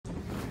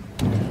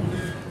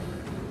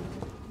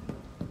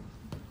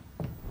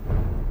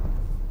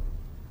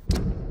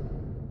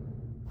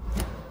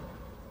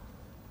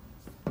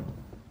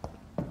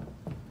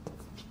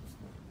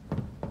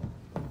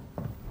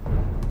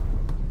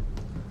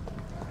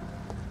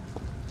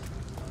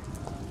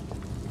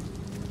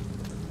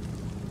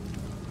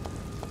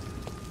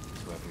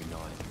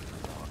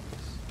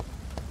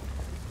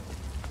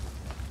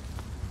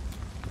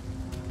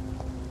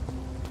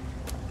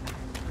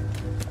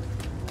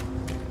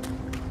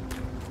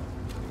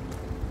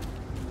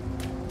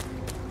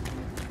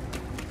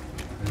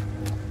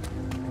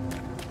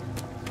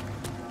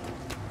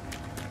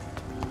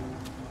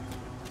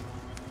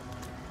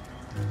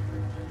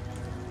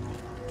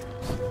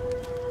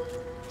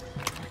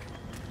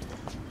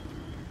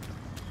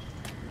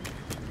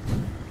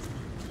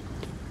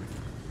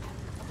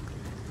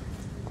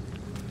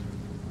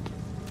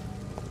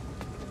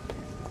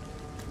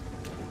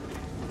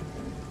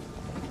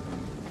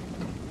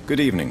Good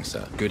evening,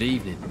 sir. Good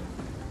evening.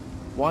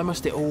 Why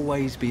must it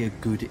always be a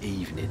good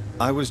evening?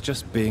 I was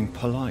just being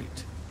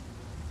polite.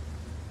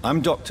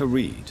 I'm Dr.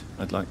 Reid.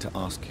 I'd like to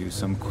ask you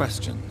some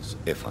questions,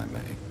 if I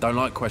may. Don't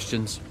like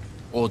questions.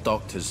 Or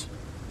doctors.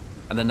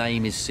 And the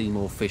name is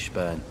Seymour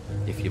Fishburne,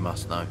 if you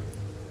must know.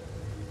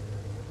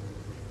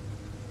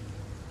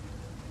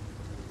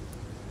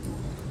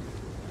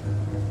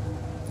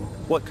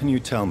 What can you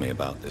tell me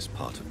about this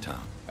part of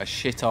town? A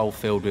shithole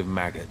filled with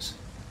maggots.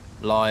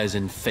 Liars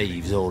and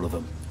thieves, all of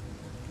them.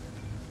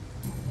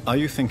 Are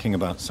you thinking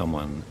about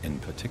someone in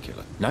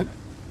particular? Nope.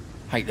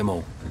 Hate them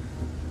all.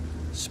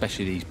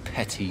 Especially these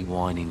petty,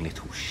 whining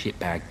little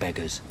shitbag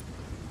beggars.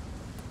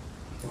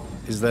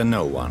 Is there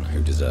no one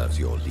who deserves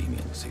your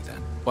leniency, then?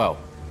 Well,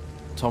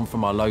 Tom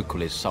from our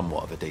local is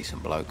somewhat of a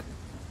decent bloke.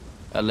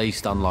 At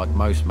least, unlike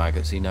most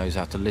maggots, he knows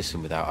how to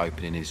listen without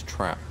opening his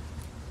trap.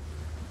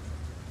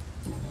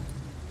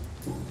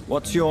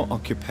 What's your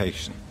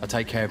occupation? I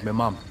take care of my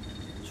mum.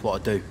 It's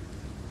what I do.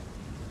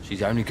 She's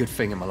the only good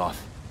thing in my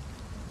life.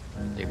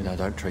 Even though I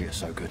don't treat her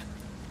so good.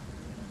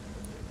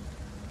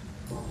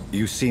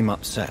 You seem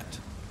upset.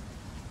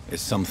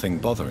 Is something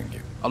bothering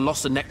you? I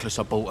lost the necklace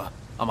I bought her.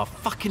 I'm a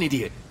fucking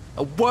idiot.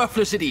 A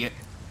worthless idiot.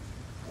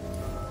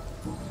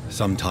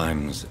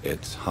 Sometimes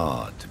it's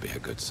hard to be a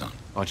good son.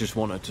 I just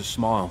want her to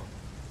smile.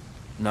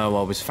 No,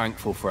 I was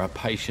thankful for her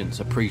patience,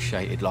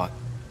 appreciated like...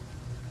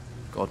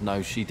 God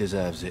knows she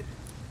deserves it.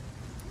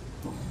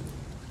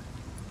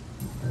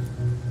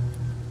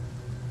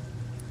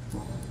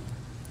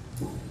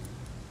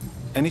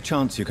 Any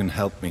chance you can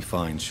help me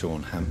find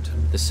Sean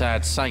Hampton? The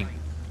sad saint.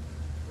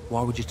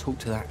 Why would you talk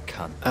to that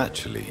cunt?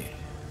 Actually,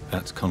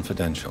 that's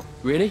confidential.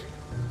 Really?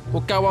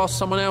 Well, go ask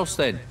someone else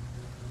then.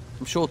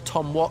 I'm sure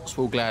Tom Watts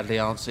will gladly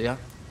answer you.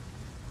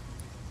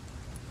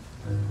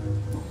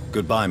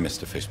 Goodbye,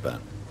 Mr. Fishburne.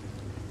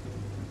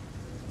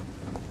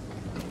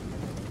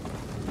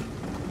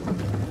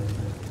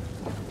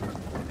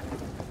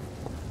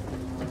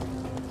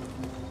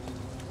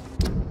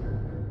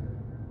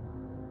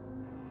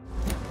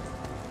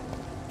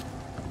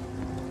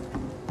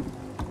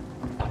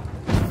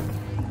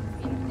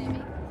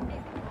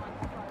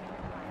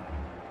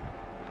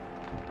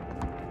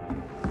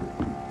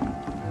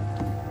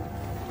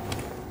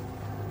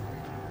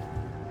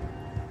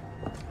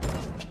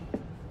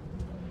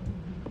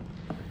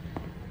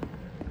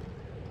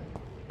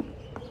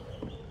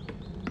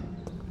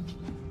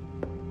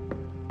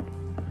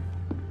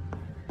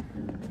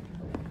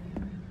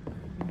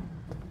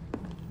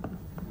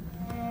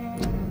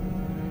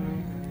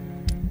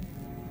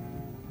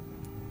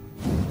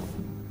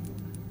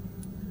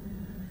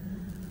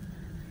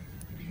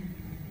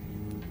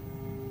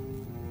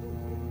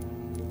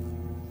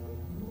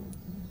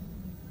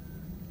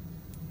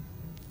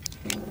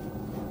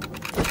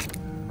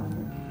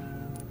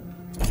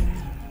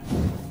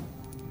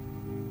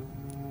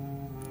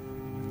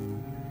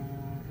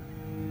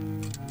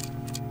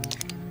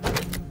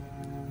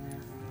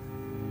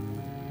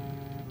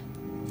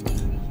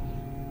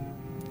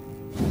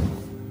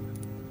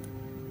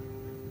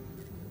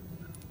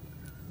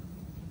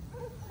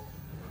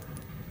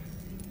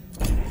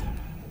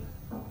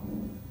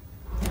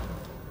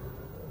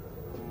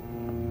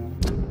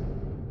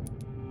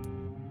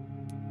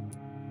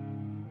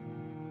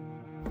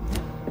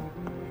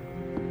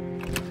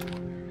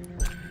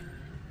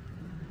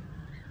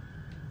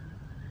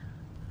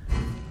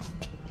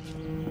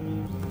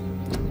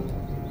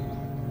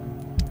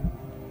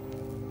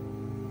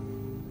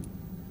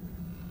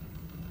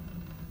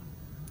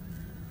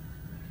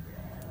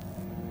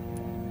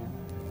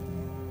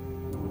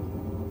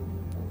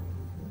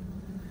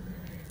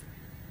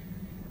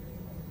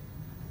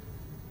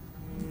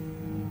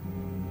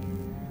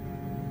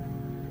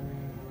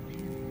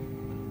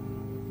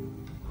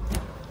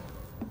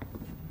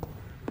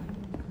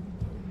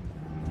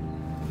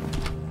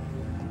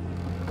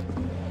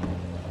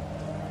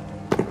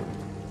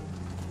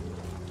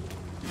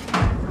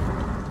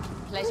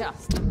 Pleasure.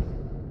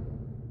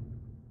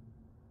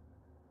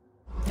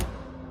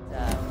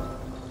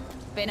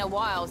 Been a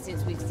while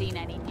since we've seen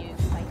any new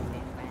faces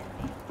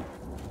around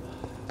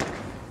here.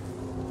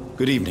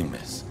 Good evening,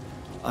 miss.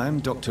 I am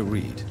Dr.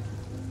 Reid.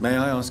 May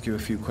I ask you a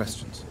few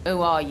questions?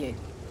 Who are you?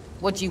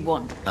 What do you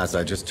want? As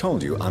I just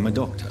told you, I'm a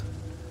doctor.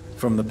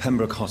 From the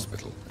Pembroke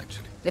Hospital,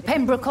 actually. The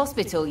Pembroke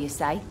Hospital, you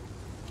say?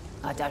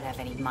 I don't have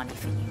any money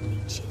for you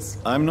leeches.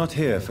 I'm not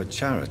here for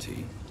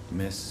charity,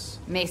 Miss...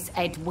 Miss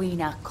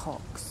Edwina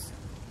Cox.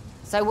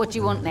 So what do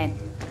you want then?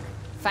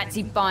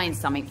 Fancy buying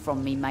something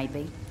from me,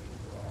 maybe?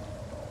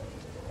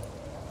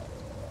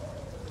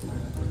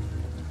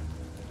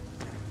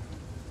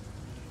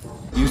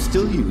 You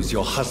still use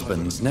your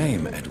husband's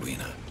name,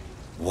 Edwina.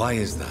 Why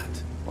is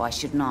that? Why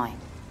shouldn't I?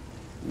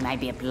 He may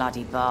be a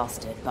bloody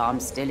bastard, but I'm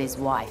still his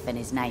wife and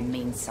his name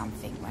means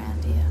something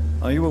round here.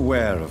 Are you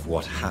aware of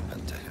what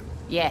happened to him?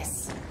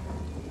 Yes.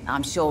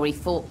 I'm sure he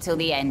fought till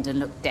the end and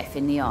looked death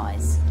in the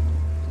eyes.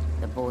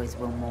 The boys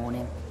will mourn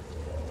him.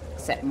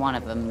 Except one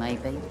of them,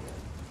 maybe.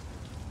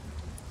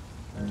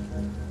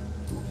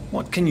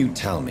 What can you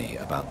tell me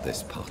about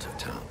this part of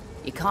town?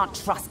 You can't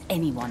trust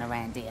anyone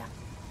around here.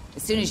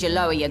 As soon as you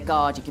lower your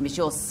guard, you can be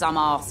sure some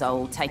arsehole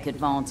will take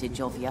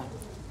advantage of you.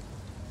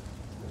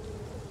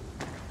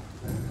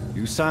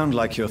 You sound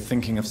like you're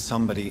thinking of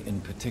somebody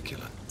in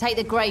particular. Take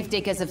the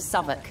gravediggers of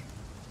Southwark.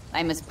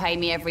 They must pay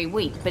me every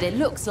week, but it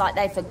looks like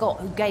they forgot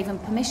who gave them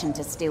permission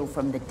to steal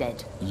from the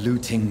dead.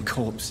 Looting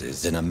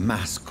corpses in a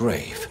mass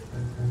grave.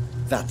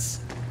 That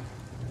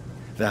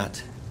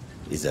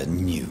is a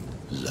new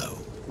low.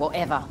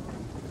 Whatever.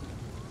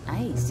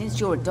 Hey, since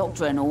you're a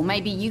doctor and all,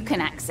 maybe you can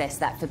access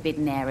that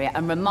forbidden area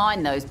and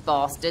remind those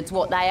bastards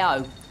what they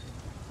owe.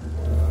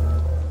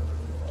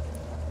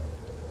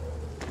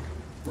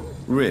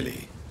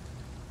 Really?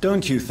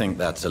 Don't you think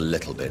that's a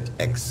little bit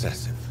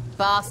excessive?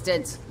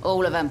 Bastards,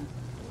 all of them.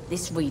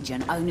 This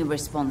region only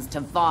responds to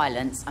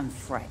violence and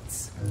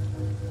threats.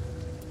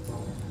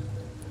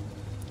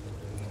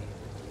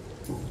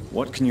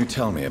 What can you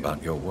tell me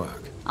about your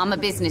work? I'm a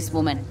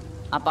businesswoman.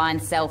 I buy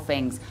and sell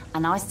things,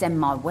 and I send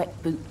my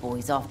wet boot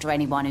boys after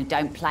anyone who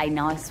don't play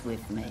nice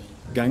with me.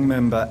 Gang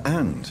member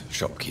and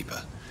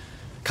shopkeeper.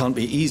 Can't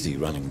be easy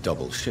running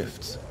double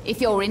shifts.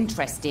 If you're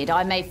interested,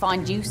 I may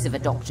find use of a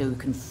doctor who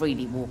can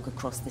freely walk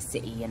across the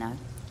city, you know.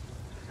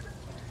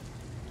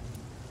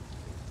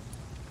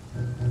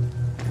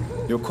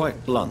 You're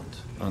quite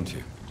blunt, aren't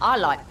you? I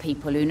like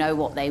people who know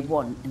what they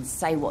want and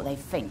say what they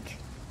think.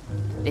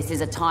 This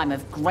is a time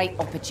of great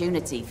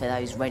opportunity for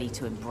those ready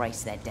to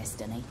embrace their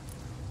destiny.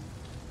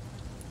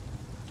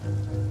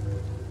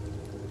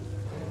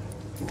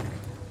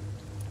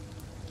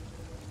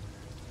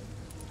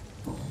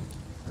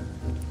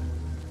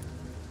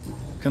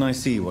 Can I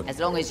see what... As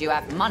long as you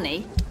have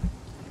money.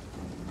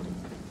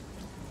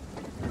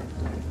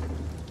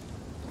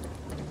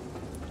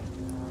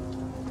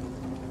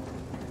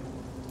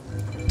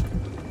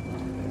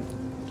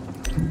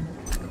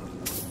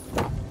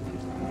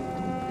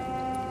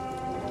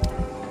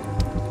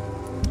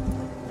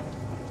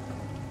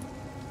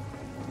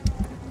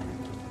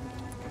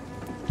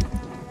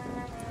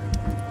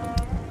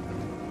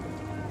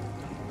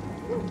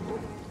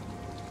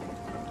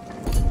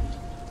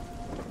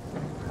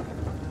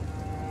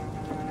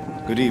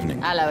 Good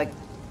evening. Hello.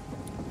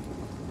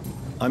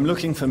 I'm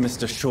looking for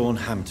Mr. Sean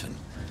Hampton.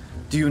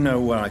 Do you know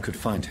where I could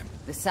find him?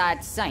 The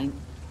sad saint?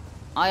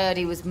 I heard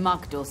he was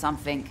mugged or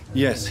something.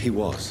 Yes, he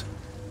was.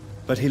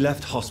 But he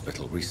left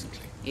hospital recently.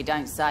 You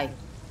don't say.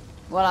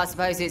 Well, I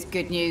suppose it's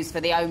good news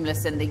for the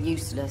homeless and the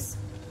useless.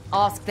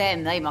 Ask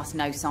them, they must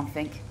know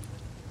something.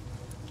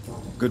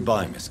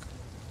 Goodbye, Miss...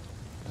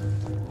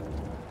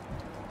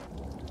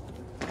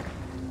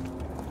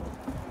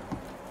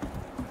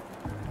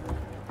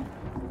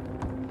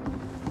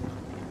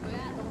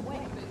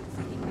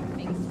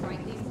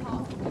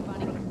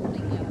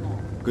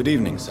 Good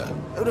evening, sir.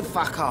 Who the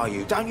fuck are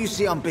you? Don't you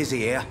see I'm busy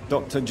here?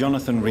 Dr.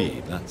 Jonathan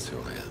Reid, that's who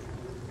I am.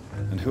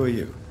 And who are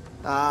you?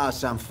 Ah,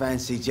 some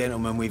fancy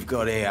gentleman we've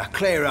got here.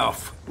 Clear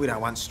off. We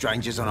don't want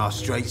strangers on our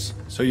streets.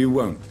 So you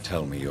won't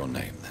tell me your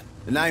name, then?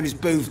 The name is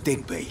Booth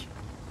Digby.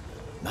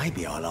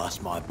 Maybe I'll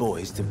ask my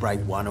boys to break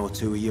one or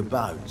two of your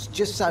bones,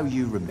 just so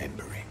you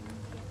remember it.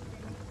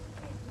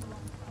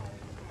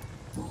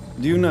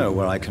 Do you know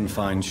where I can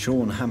find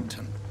Sean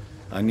Hampton?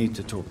 I need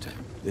to talk to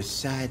him. The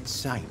sad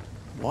saint.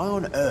 Why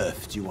on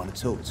earth do you want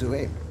to talk to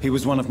him? He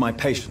was one of my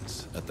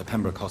patients at the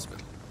Pembroke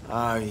Hospital.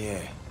 Oh,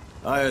 yeah.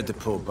 I heard the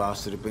poor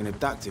bastard had been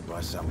abducted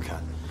by some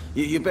cunt.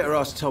 You better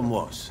ask Tom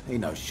Watts. He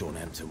knows Sean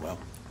Hampton well.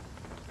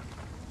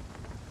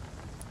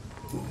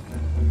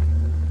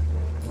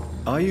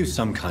 Are you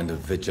some kind of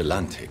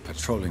vigilante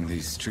patrolling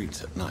these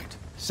streets at night?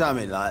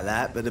 Something like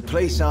that, but the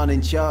police aren't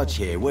in charge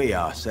here. We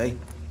are, see?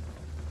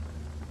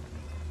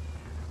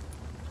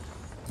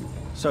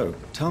 So,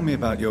 tell me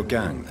about your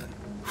gang, then.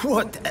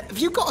 What? Have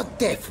you got a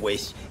death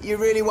wish? You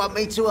really want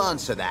me to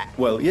answer that?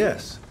 Well,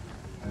 yes.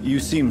 You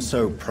seem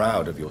so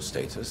proud of your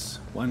status.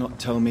 Why not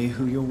tell me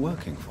who you're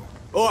working for?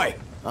 Oi!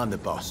 I'm the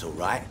boss, all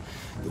right?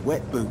 The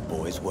wet boot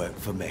boys work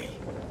for me.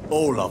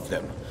 All of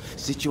them.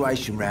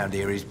 Situation round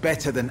here is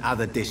better than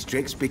other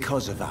districts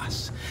because of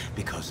us.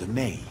 Because of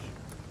me.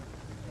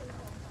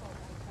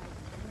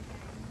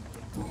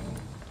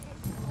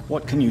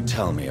 What can you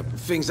tell me about...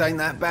 Things ain't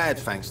that bad,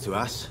 thanks to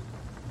us.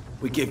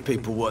 We give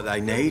people what they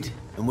need,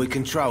 and we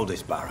control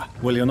this borough.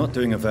 Well, you're not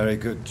doing a very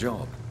good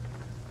job.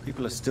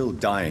 People are still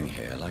dying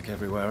here, like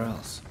everywhere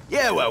else.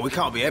 Yeah, well, we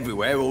can't be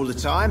everywhere all the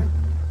time.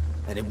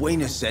 And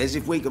Edwina says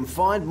if we can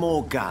find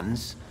more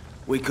guns,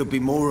 we could be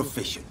more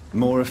efficient.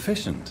 More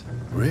efficient?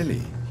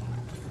 Really?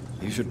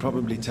 You should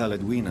probably tell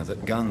Edwina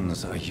that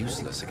guns are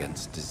useless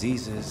against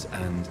diseases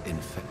and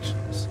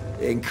infections.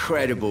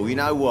 Incredible. You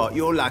know what?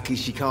 You're lucky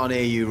she can't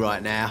hear you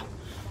right now.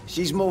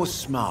 She's more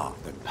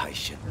smart than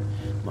patient.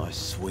 My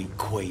sweet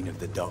queen of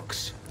the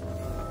docks.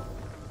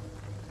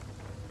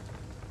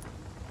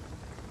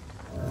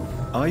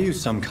 Are you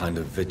some kind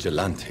of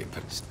vigilante?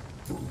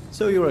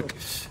 So you're a...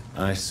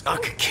 I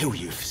could kill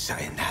you for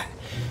saying that.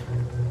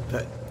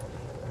 But...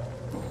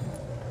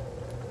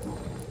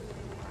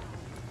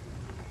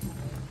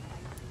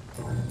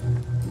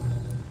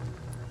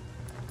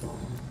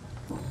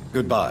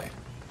 Goodbye.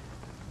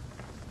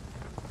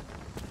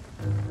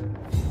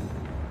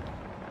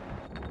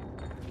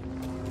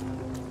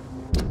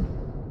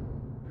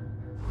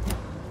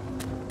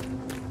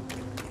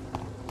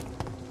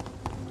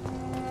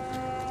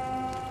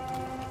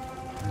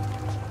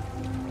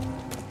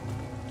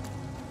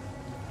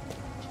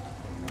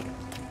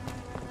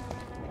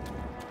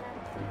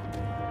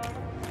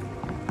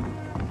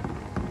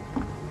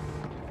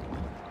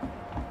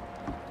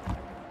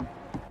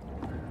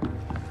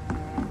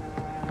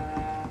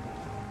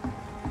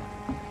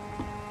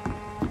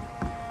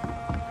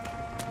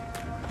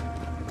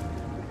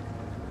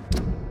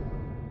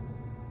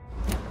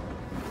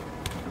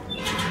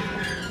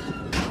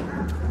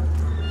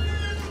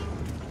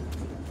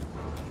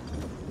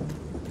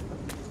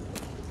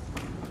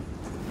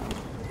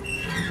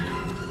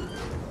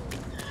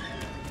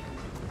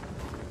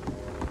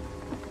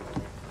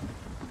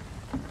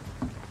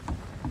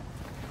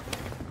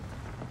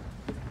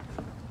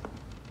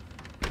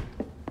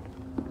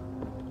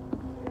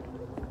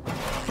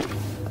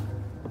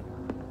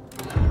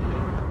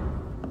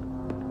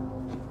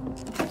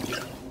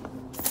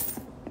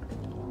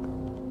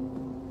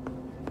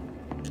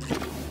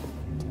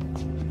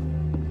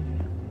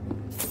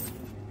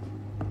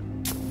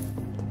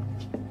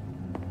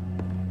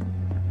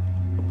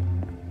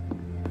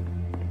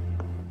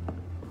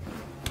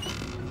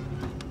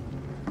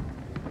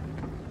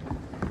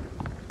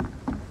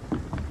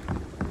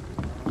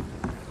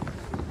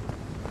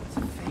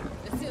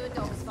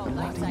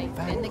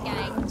 And the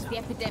gangs, the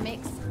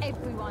epidemics,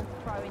 everyone's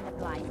throwing the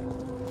blame.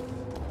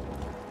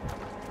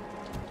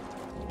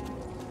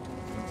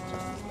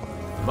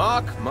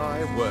 Mark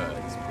my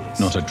words, miss.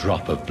 Not a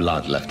drop of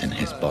blood left in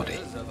his body.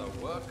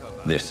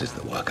 This is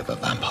the work of a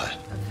vampire.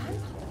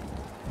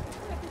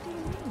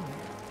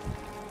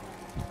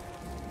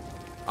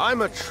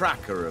 I'm a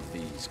tracker of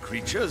these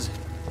creatures.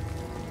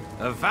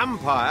 A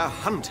vampire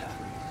hunter.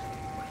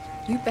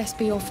 You best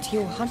be off to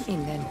your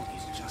hunting then.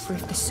 For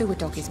if the sewer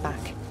dog is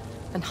back,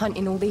 and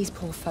hunting all these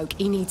poor folk,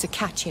 he needs a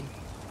catching.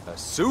 A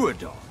sewer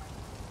dog?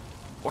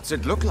 What's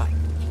it look like?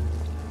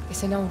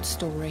 It's an old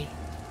story.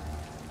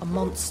 A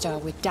monster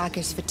with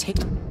daggers for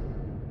teeth.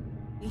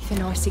 Teeth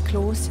and icy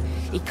claws.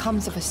 He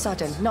comes of a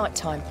sudden,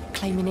 nighttime,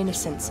 claiming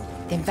innocence,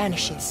 then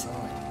vanishes.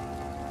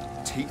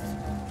 Teeth,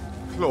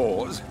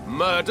 claws,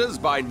 murders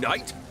by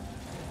night?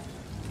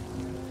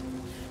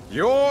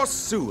 Your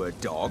sewer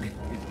dog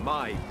is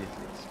my business.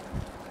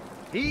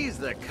 He's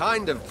the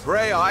kind of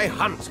prey I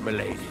hunt,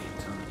 milady.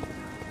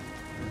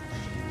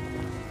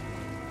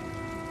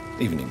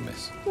 Evening,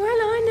 miss. Well,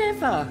 I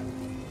never.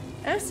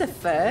 That's a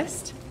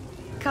first.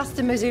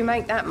 Customers who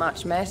make that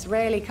much mess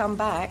rarely come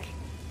back.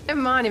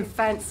 Never mind in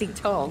fancy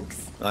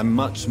togs. I'm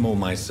much more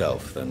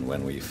myself than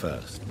when we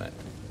first met.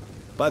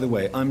 By the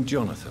way, I'm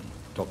Jonathan,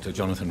 Dr.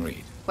 Jonathan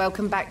Reid.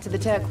 Welcome back to the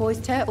Turquoise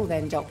Turtle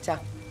then, Doctor.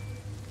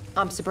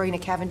 I'm Sabrina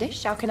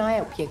Cavendish. How can I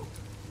help you?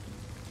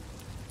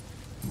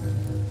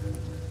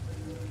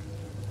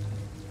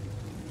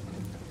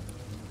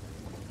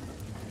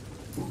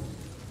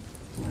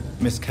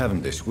 Miss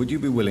Cavendish, would you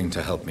be willing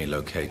to help me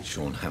locate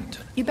Sean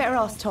Hampton? You better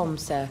ask Tom,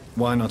 sir.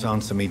 Why not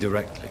answer me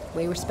directly?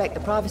 We respect the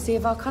privacy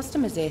of our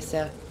customers here,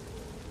 sir.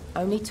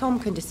 Only Tom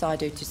can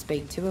decide who to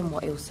speak to and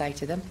what he'll say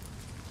to them.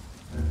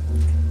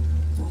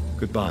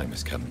 Goodbye,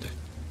 Miss Cavendish.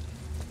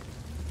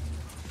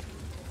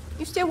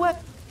 You still work?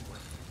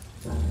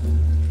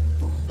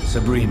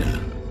 Sabrina,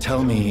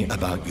 tell me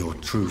about your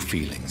true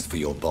feelings for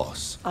your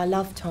boss. I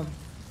love Tom.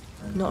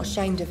 Not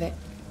ashamed of it.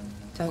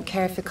 Don't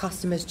care if the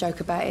customers joke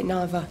about it,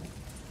 neither.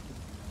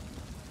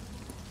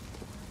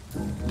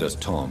 Does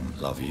Tom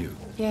love you?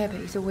 Yeah, but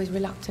he's always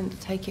reluctant to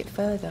take it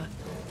further.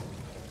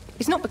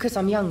 It's not because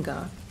I'm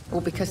younger,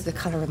 or because of the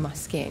colour of my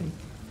skin.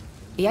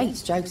 He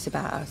hates jokes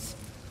about us.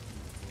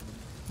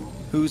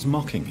 Who's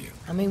mocking you?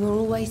 I mean, we're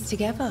always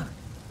together.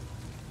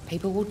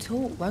 People will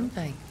talk, won't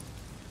they?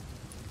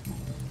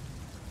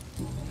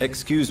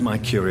 Excuse my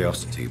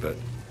curiosity, but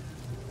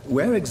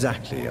where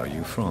exactly are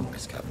you from,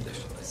 Miss Cavendish?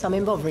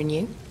 Something bothering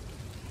you?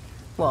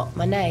 What,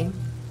 my name?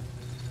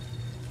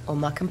 Or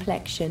my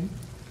complexion?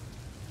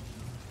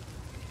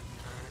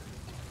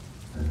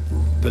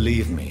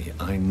 Believe me,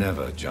 I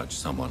never judge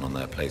someone on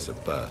their place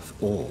of birth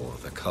or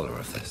the color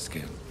of their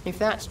skin. If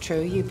that's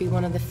true, you'd be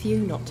one of the few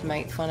not to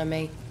make fun of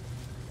me.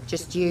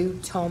 Just you,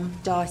 Tom,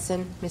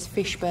 Dyson, Miss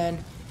Fishburne,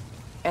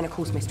 and of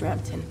course Mr.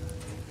 Hampton.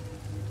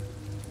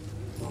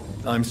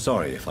 I'm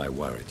sorry if I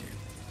worried you.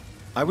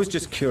 I was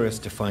just curious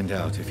to find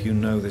out if you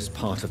know this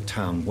part of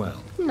town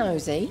well.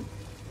 Nosy.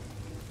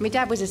 My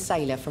dad was a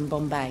sailor from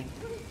Bombay,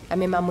 and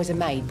my mum was a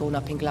maid born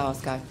up in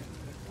Glasgow.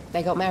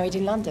 They got married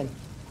in London.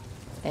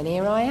 And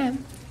here I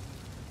am.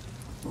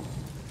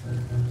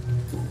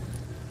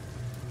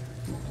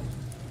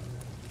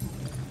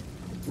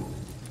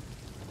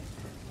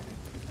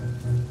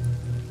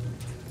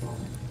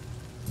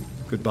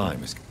 Goodbye,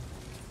 Miss...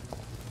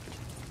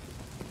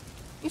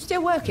 You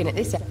still working at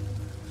this...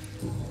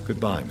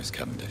 Goodbye, Miss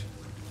Cavendish.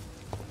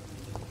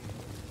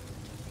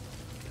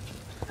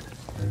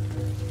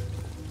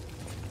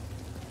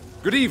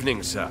 Good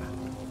evening, sir.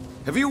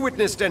 Have you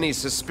witnessed any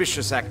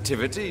suspicious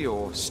activity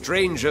or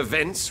strange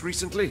events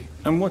recently?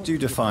 And what do you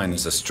define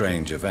as a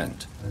strange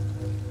event?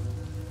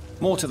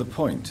 More to the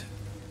point,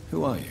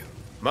 who are you?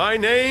 My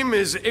name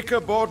is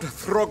Ichabod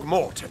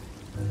Throgmorton,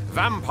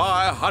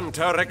 vampire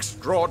hunter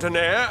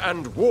extraordinaire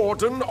and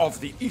warden of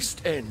the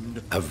East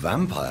End. A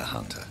vampire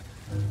hunter?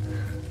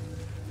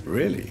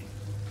 Really?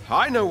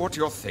 I know what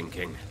you're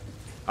thinking.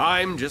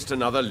 I'm just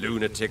another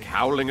lunatic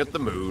howling at the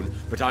moon,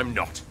 but I'm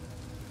not.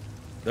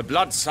 The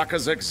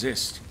bloodsuckers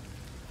exist.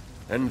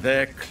 And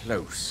they're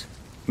close.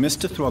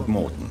 Mr.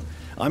 Throgmorton,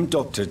 I'm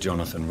Dr.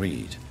 Jonathan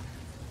Reid.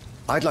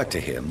 I'd like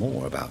to hear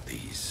more about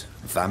these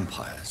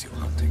vampires you're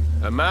hunting.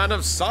 A man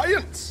of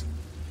science?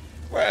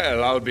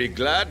 Well, I'll be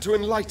glad to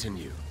enlighten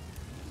you.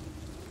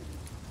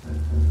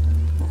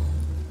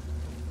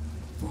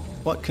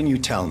 What can you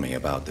tell me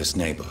about this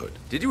neighborhood?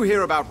 Did you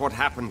hear about what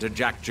happened to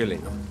Jack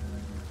Gillingham?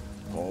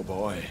 Oh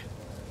boy.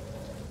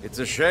 It's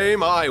a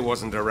shame I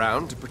wasn't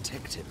around to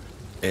protect him.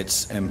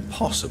 It's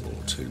impossible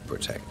to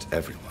protect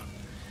everyone.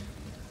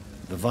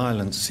 The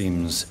violence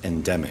seems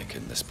endemic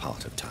in this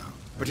part of town.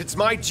 But it's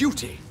my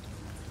duty.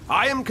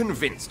 I am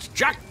convinced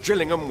Jack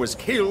Gillingham was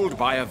killed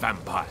by a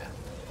vampire.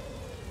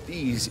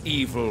 These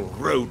evil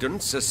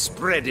rodents are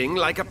spreading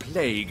like a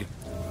plague.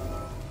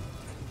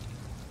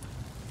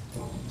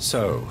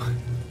 So,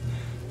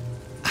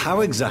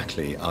 how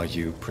exactly are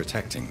you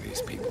protecting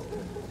these people?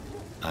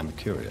 I'm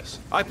curious.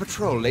 I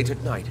patrol late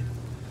at night,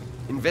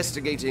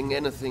 investigating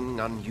anything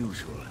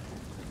unusual.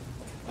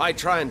 I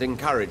try and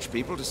encourage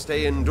people to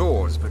stay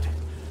indoors, but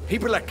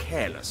people are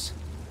careless.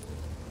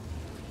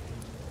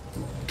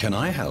 Can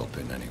I help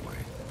in any way?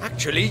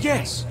 Actually,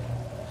 yes.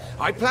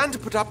 I plan to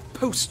put up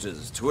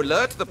posters to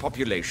alert the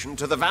population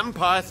to the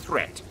vampire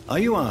threat. Are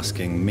you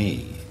asking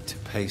me to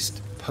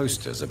paste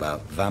posters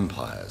about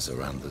vampires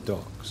around the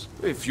docks?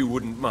 If you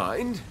wouldn't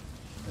mind.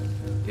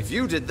 If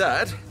you did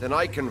that, then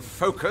I can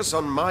focus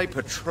on my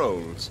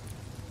patrols.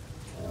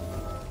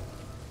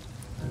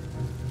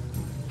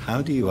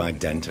 How do you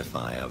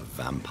identify a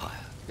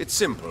vampire? It's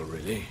simple,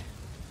 really.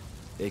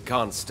 They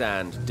can't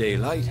stand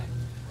daylight.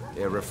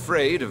 They're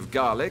afraid of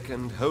garlic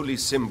and holy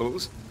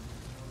symbols.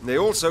 They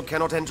also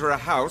cannot enter a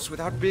house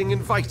without being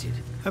invited.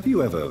 Have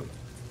you ever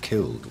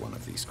killed one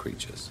of these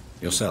creatures?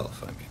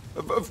 Yourself, I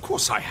mean. Of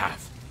course I have.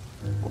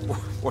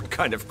 What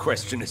kind of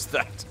question is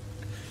that?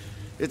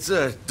 It's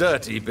a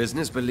dirty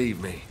business,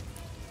 believe me.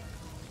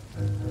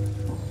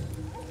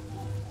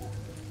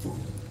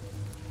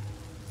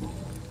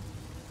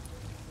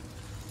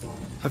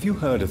 Have you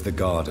heard of the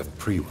Guard of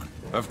Priwen?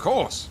 Of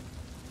course.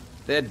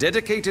 They're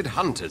dedicated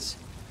hunters.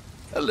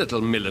 A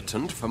little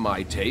militant for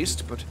my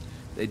taste, but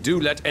they do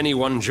let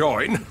anyone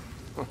join.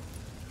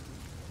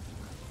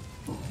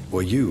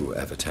 Were you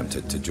ever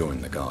tempted to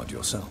join the Guard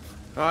yourself?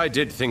 I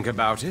did think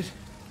about it,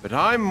 but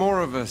I'm more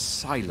of a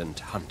silent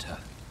hunter.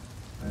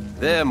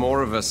 They're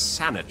more of a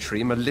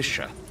sanitary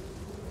militia.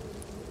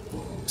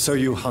 So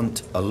you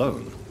hunt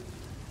alone?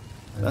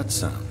 That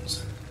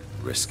sounds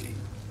risky.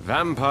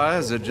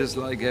 Vampires are just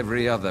like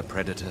every other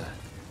predator.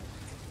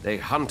 They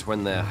hunt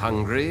when they're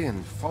hungry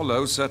and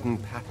follow certain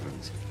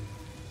patterns.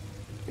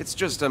 It's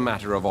just a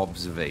matter of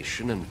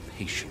observation and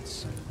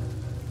patience.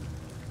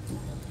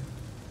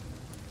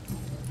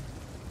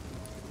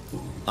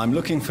 I'm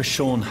looking for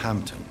Sean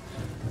Hampton.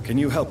 Can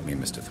you help me,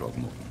 Mr.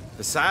 Throgmorton?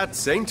 The sad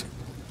saint?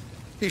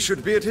 He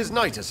should be at his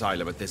night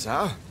asylum at this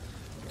hour.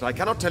 But I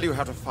cannot tell you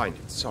how to find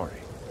it,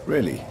 sorry.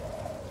 Really?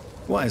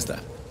 Why is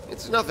that?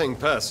 It's nothing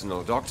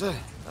personal, Doctor.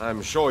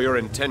 I'm sure your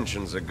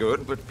intentions are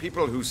good, but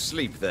people who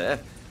sleep there,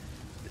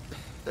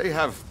 they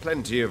have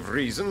plenty of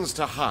reasons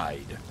to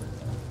hide.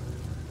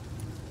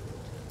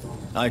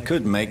 I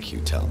could make you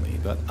tell me,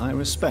 but I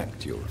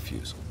respect your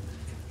refusal.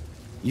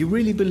 You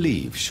really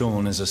believe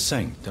Sean is a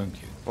saint,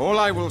 don't you? All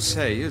I will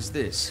say is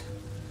this.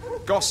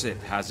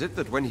 Gossip has it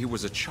that when he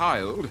was a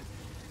child,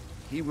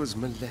 he was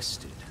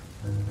molested.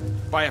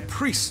 By a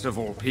priest of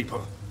all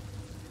people.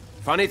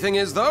 Funny thing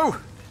is, though,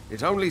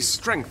 it only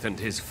strengthened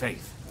his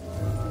faith.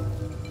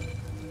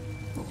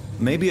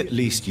 Maybe at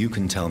least you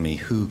can tell me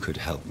who could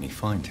help me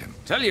find him.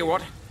 Tell you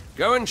what,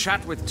 go and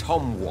chat with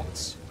Tom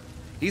Watts.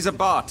 He's a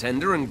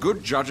bartender and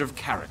good judge of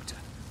character.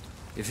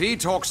 If he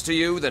talks to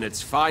you, then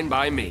it's fine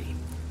by me.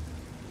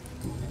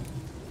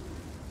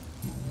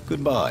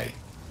 Goodbye.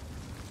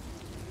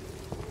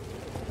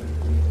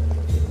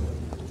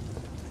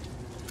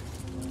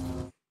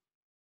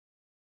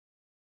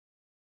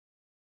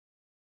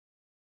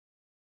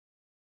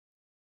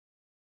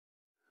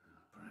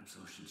 Perhaps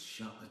I should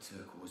shut the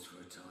turquoise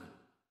for a time.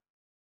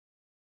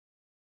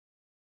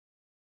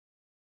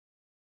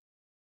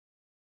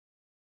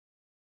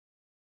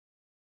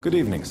 Good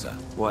evening, sir.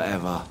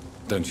 Whatever.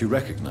 Don't you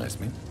recognize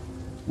me?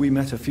 We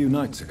met a few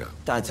nights ago.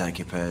 Don't take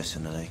it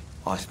personally.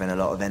 I spent a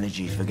lot of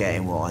energy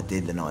forgetting what I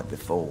did the night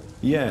before.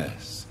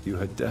 Yes, you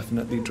had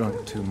definitely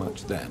drunk too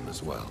much then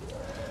as well.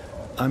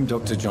 I'm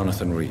Dr.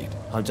 Jonathan Reid.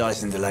 I'm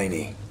Jason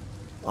Delaney.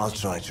 I'll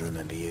try to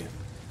remember you.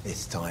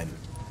 This time.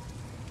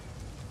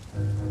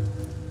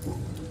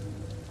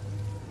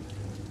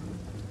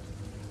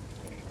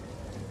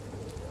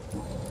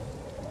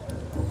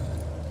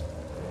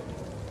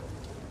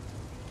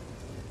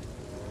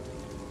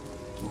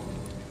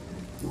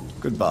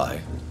 Goodbye,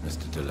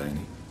 Mr.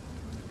 Delaney.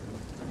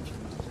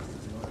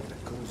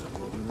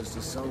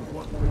 To see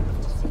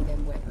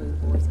them wet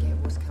boot boys get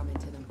what's coming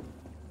to them.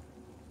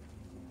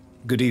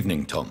 Good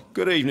evening, Tom.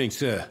 Good evening,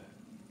 sir.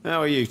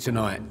 How are you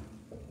tonight?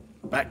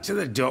 Back to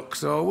the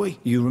docks, are we?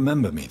 You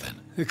remember me then?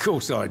 Of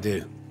course I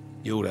do.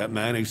 You're that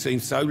man who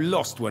seemed so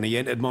lost when he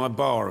entered my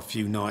bar a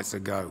few nights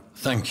ago.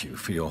 Thank you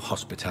for your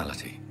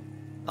hospitality.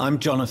 I'm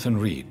Jonathan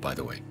Reid, by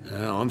the way.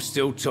 I'm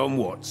still Tom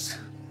Watts.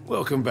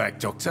 Welcome back,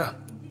 Doctor.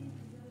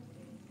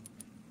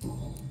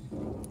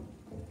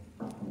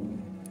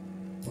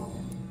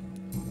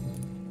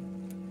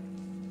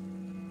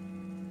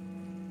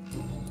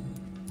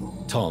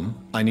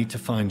 Tom, I need to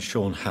find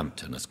Sean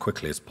Hampton as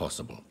quickly as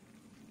possible.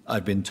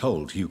 I've been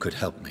told you could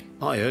help me.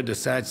 I heard the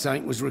sad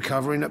saint was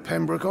recovering at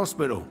Pembroke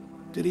Hospital.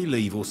 Did he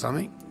leave or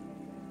something?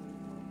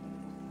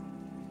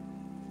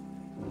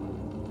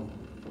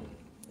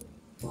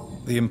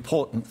 The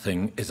important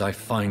thing is I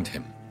find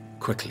him,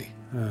 quickly.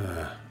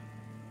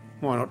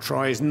 Why not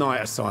try his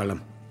night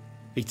asylum?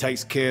 He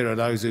takes care of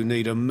those who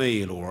need a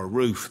meal or a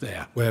roof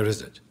there. Where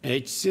is it?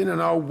 It's in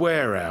an old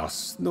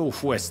warehouse,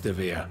 northwest of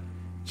here.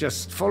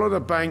 Just follow the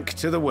bank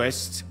to the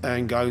west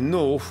and go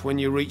north when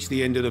you reach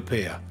the end of the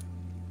pier.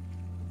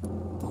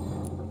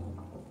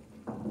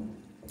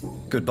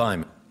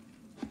 Goodbye.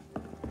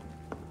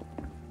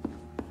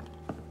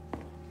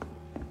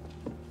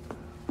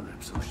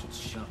 Perhaps I should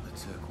shut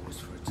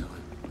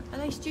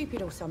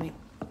stupid or something?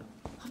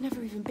 I've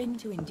never even been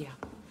to India.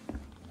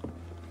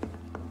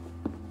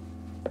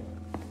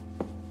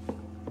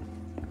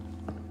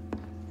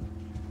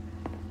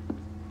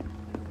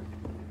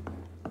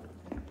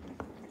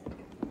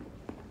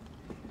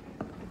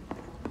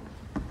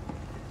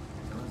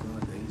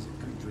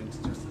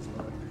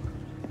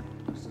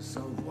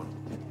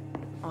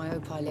 I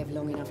hope I live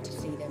long enough to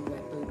see them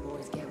wet boot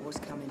boys get what's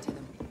coming to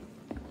them.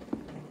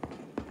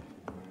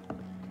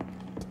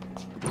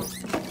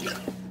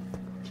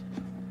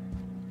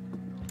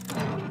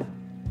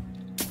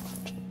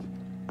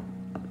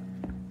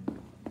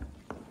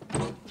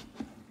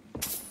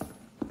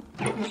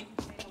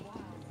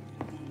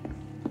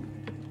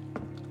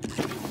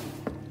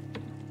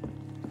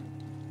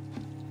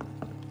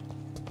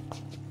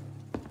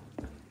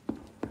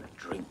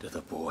 Drink to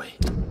the boy.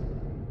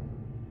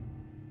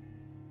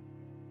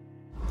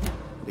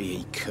 Be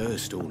he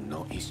cursed or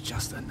not, he's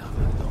just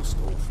another lost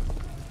orphan.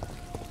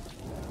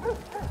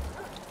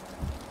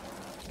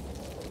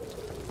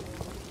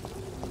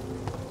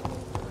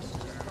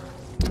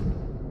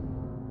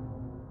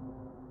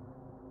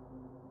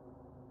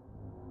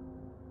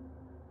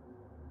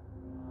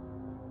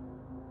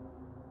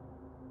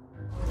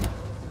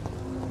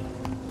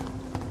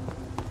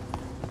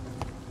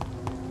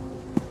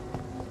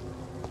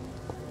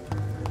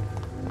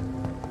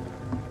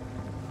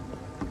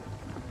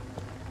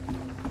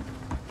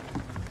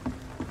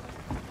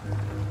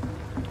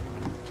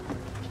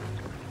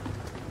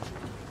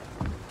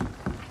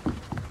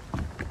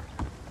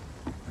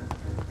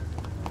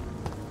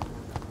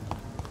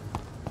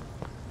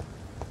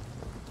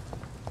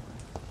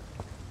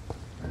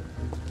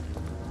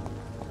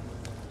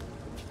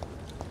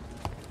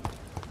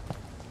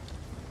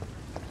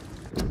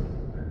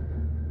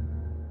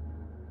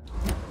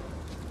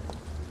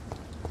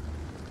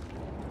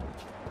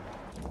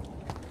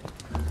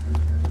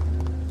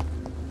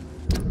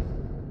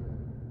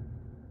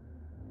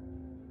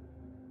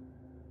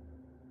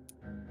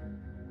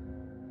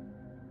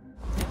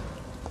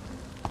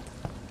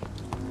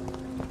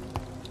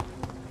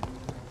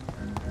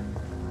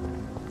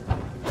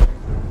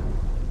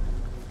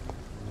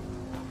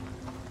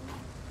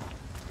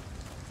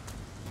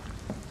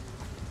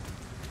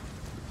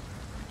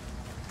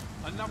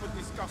 Another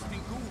disgusting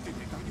ghoul did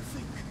it, don't you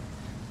think?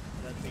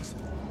 That'd be some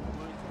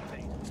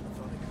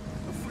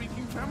a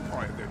freaking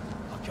vampire then.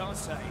 I can't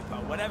say,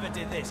 but whatever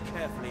did this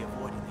carefully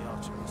avoided the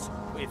arteries.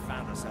 We've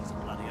found ourselves a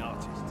bloody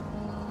artist.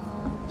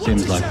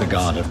 Seems like the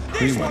god of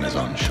Pre-1 is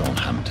on Sean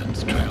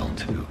Hampton's trail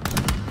too.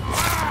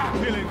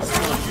 Killing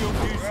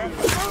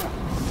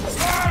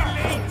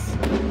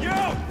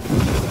Yo!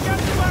 Get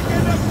back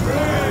in the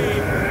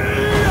grave!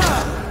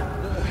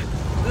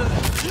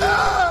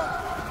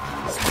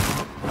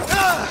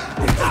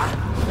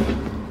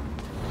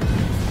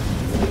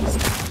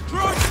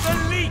 Crush the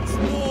leech,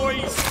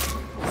 boys!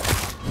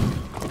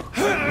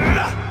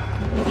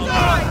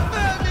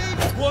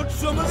 Want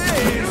some of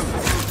this?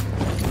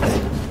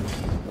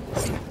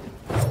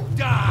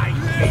 Die!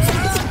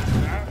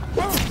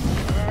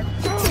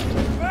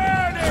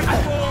 Burn it,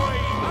 boy!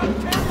 I'll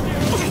tell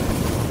you!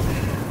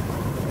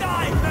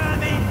 Die,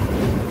 vermin!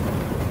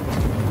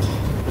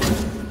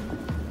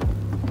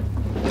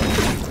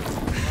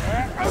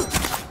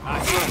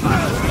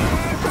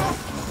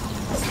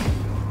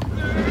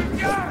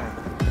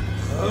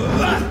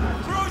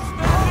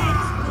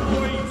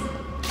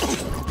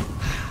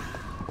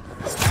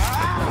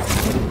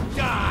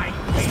 Die!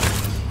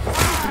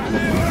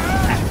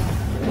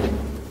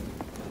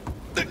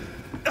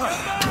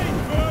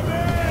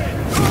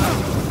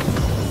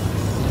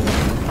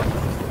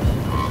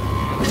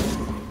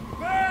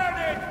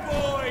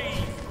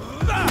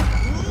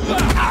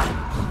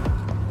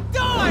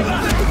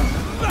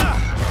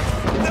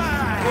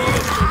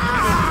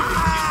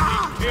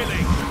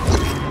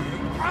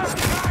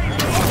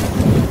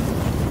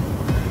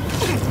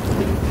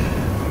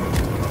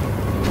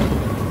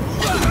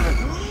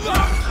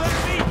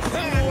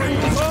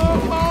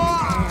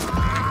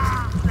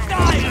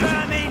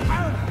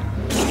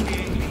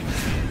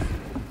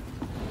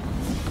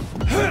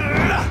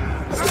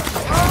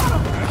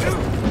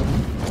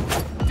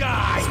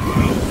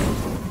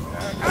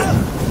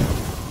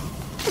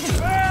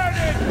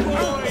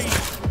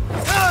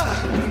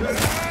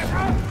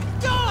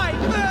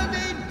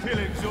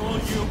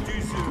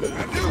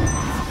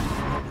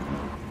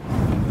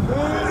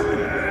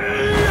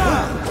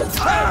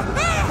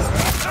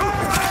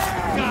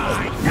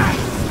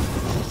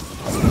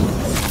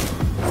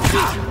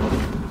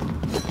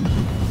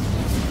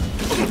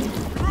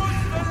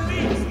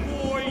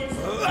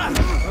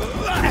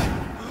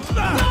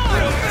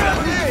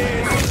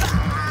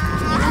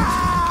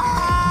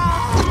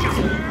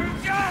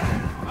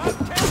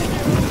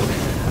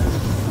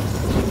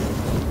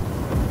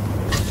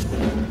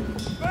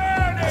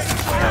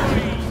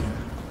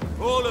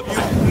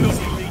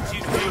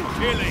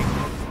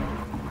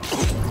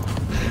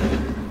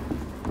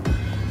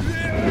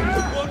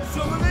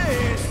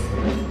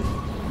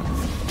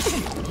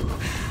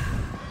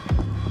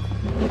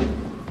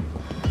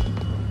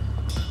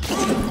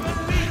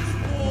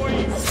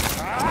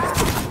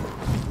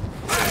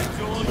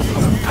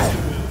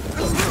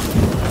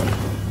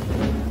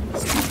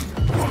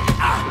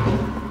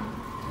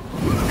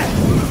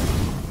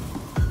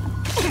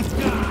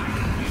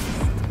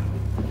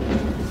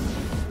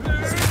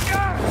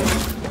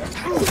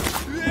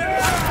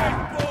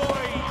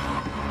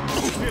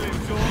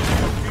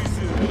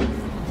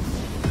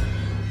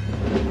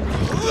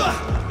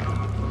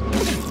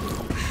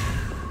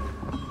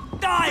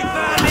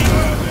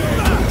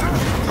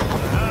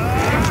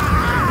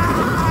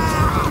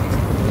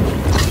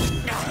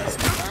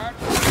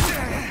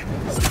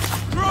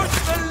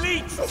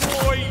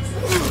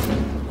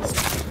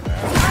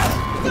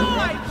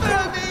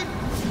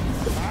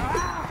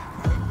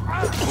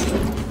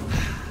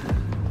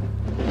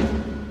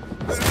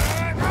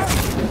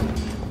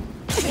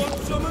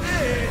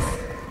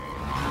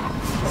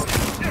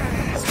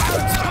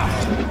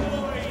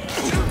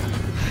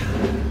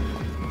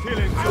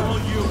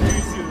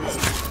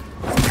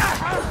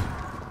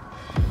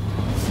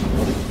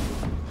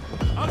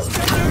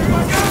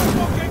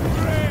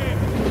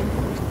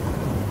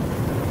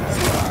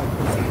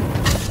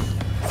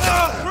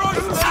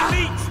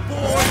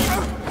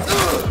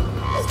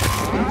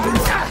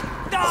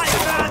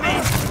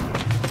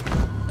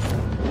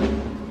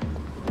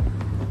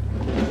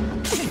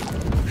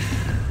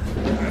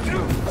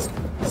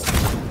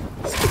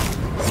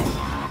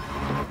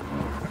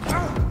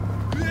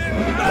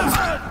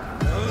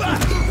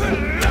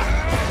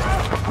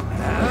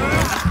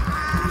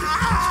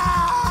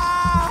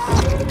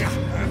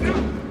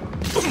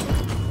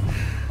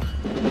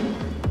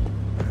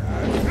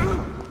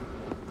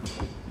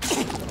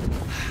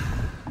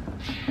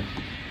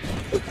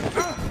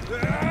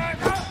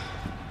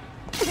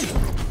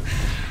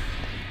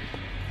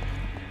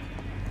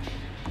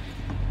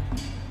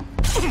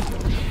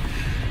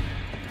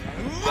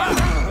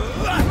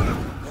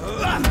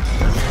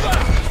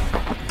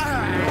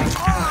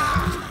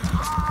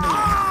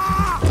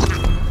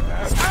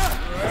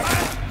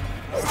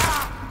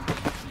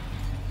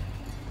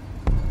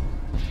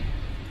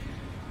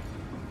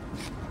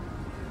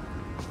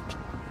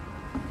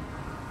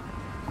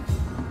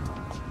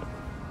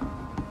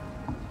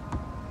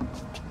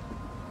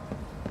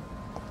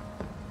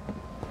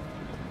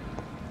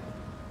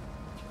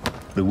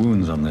 The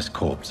wounds on this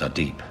corpse are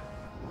deep,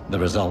 the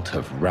result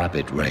of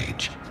rabid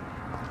rage.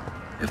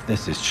 If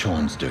this is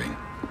Sean's doing,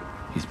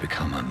 he's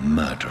become a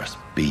murderous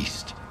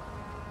beast.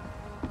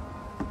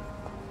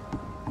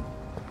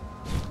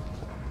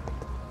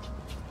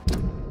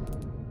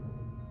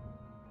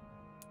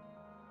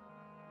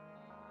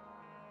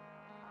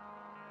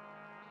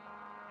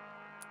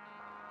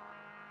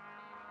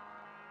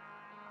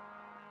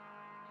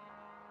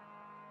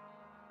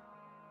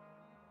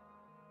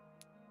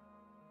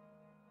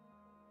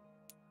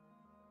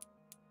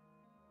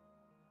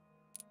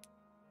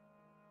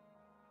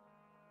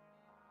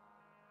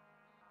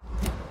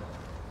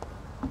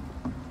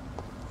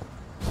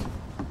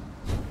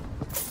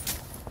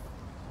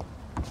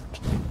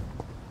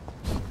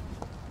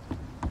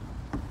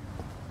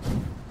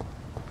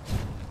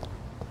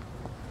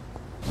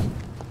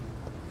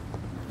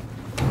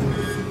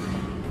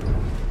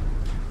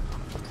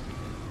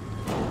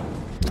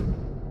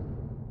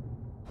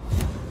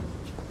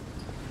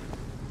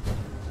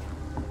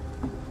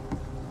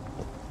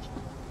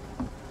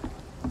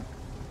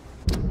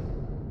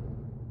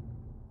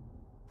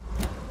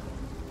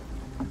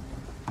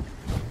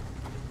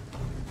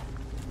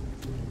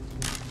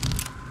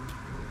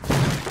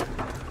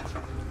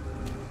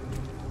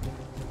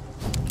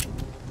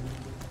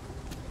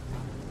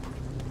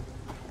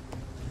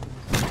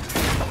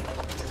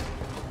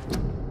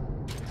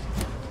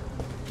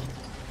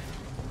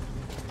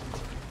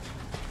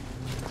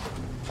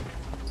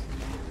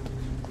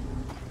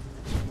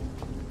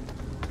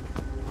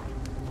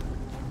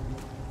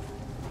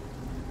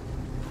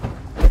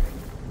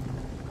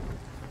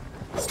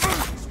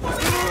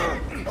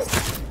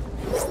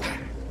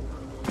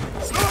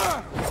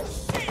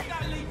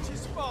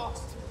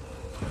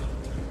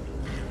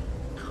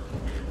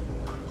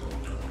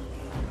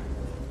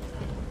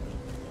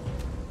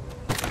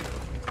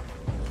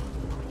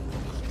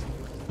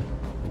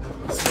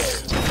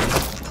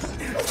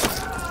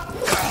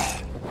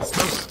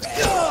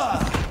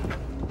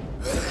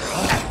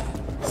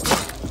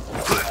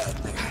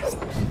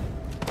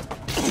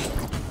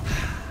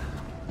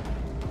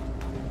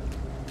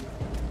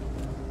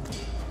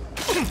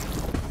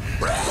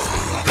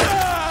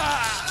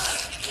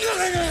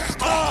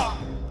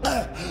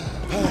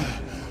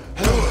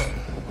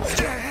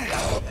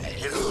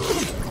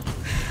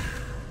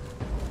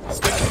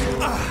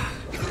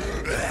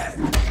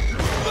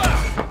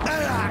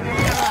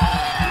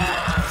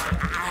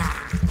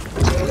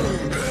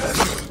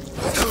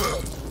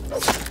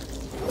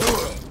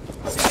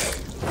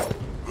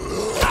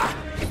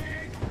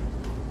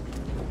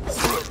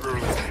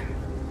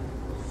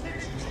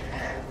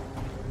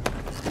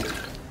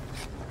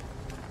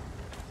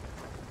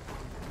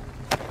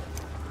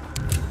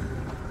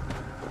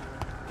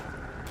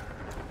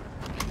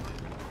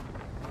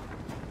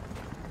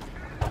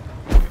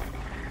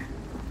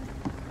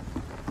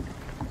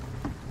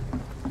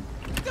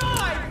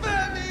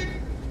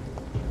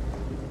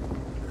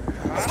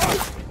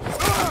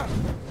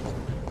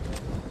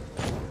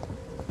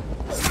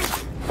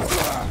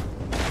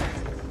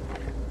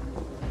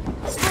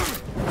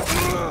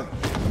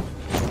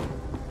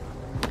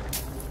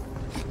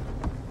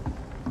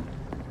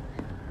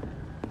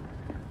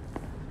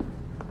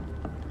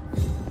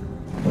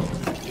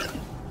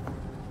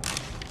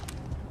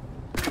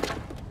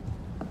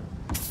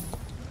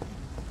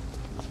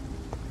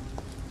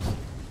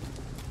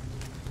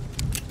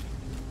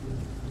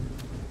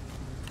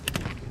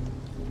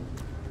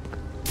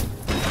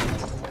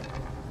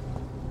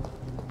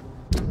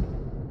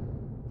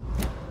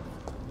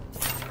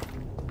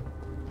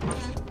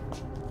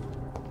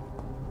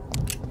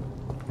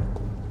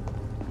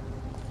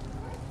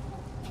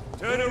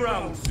 Turn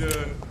around,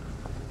 sir.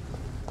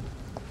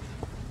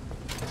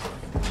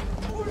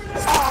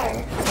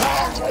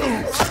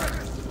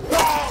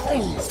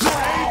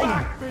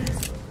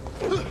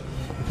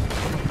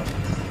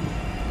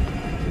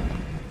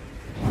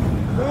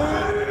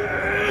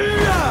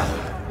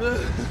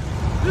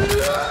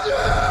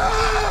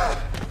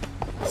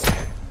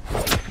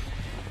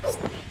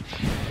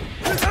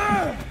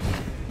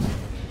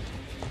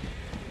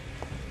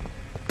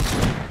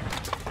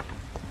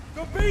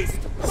 The beast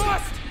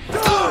must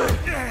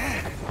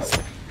die!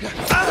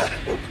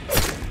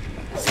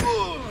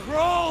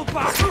 Crawl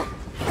back!